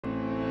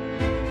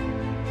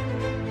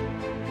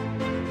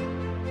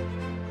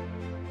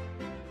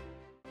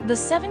The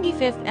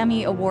 75th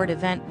Emmy Award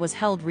event was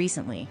held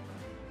recently.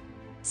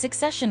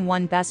 Succession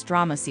won Best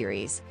Drama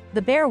Series,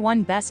 The Bear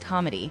won Best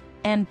Comedy,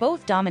 and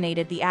both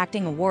dominated the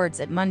acting awards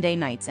at Monday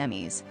night's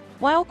Emmys,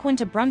 while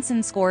Quinta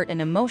Brunson scored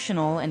an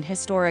emotional and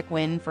historic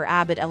win for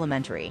Abbott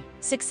Elementary.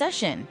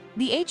 Succession,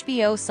 the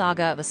HBO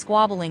saga of a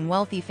squabbling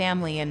wealthy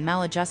family and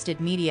maladjusted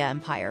media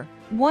empire,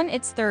 won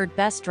its third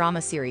Best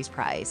Drama Series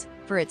prize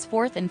for its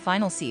fourth and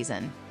final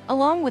season,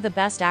 along with a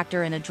Best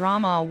Actor in a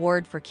Drama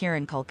award for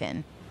Kieran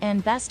Culkin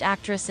and Best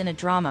Actress in a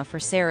Drama for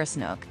Sarah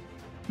Snook.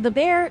 The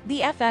Bear, the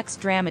FX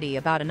dramedy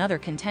about another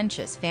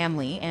contentious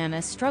family and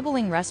a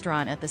struggling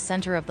restaurant at the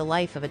center of the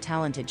life of a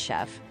talented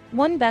chef,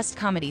 won Best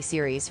Comedy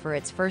Series for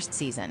its first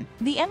season.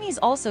 The Emmys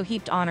also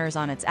heaped honors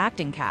on its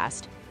acting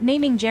cast,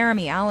 naming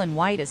Jeremy Allen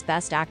White as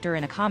Best Actor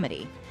in a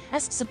Comedy,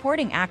 Best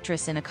Supporting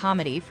Actress in a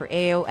Comedy for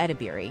Ayo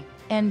Edebiri,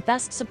 and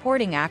Best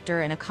Supporting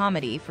Actor in a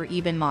Comedy for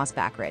Eben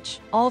Moss-Backrich.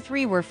 All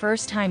three were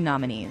first-time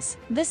nominees.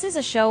 This is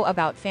a show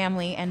about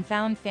family and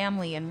found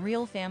family and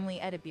real family,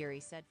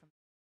 Edebiri said.